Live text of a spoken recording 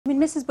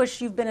Mrs. Bush,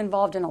 you've been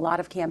involved in a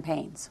lot of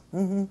campaigns.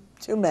 Mm-hmm.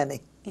 Too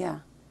many. Yeah.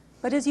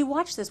 But as you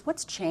watch this,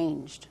 what's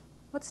changed?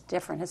 What's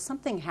different? Has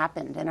something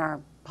happened in our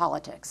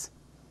politics?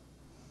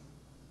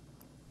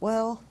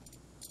 Well,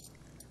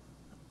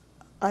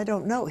 I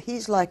don't know.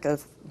 He's like a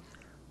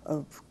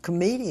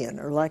comedian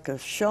or like a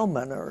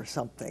showman or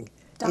something.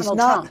 Donald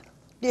Trump.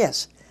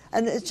 Yes.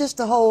 And it's just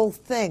the whole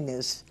thing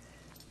is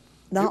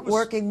not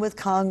working with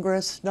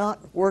Congress, not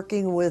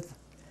working with...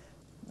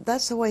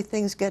 That's the way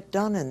things get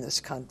done in this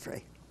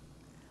country,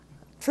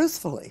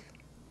 truthfully.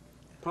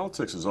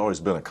 Politics has always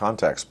been a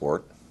contact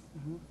sport.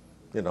 Mm-hmm.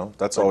 You know,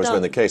 that's always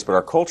been the case, but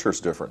our culture's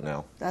different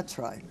now. That's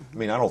right. I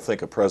mean, I don't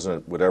think a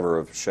president would ever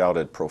have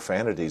shouted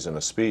profanities in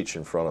a speech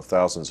in front of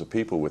thousands of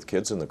people with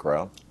kids in the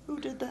crowd. Who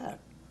did that?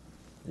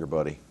 Your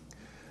buddy.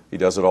 He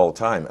does it all the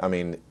time. I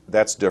mean,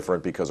 that's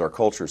different because our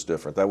culture's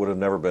different. That would have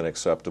never been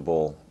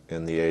acceptable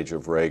in the age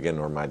of Reagan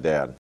or my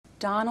dad.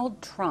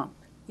 Donald Trump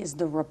is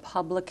the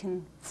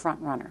Republican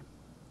frontrunner.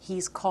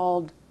 He's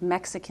called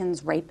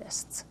Mexicans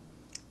rapists.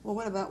 Well,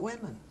 what about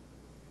women?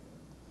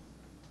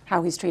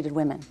 How he's treated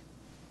women.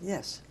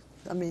 Yes.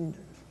 I mean,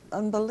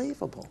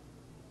 unbelievable.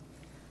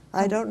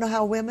 I don't know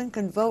how women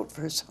can vote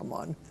for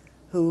someone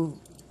who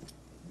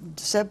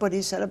said what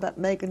he said about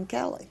Megyn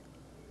Kelly.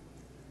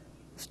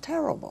 It's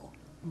terrible.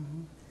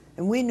 Mm-hmm.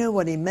 And we knew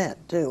what he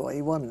meant, too.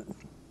 He wasn't.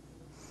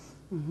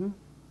 Mm-hmm.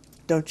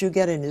 Don't you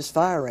get in his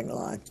firing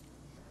line.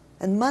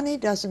 And money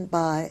doesn't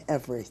buy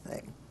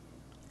everything.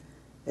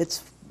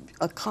 It's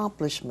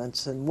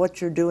accomplishments and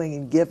what you're doing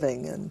and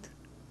giving, and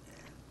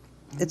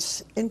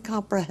it's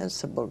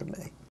incomprehensible to me.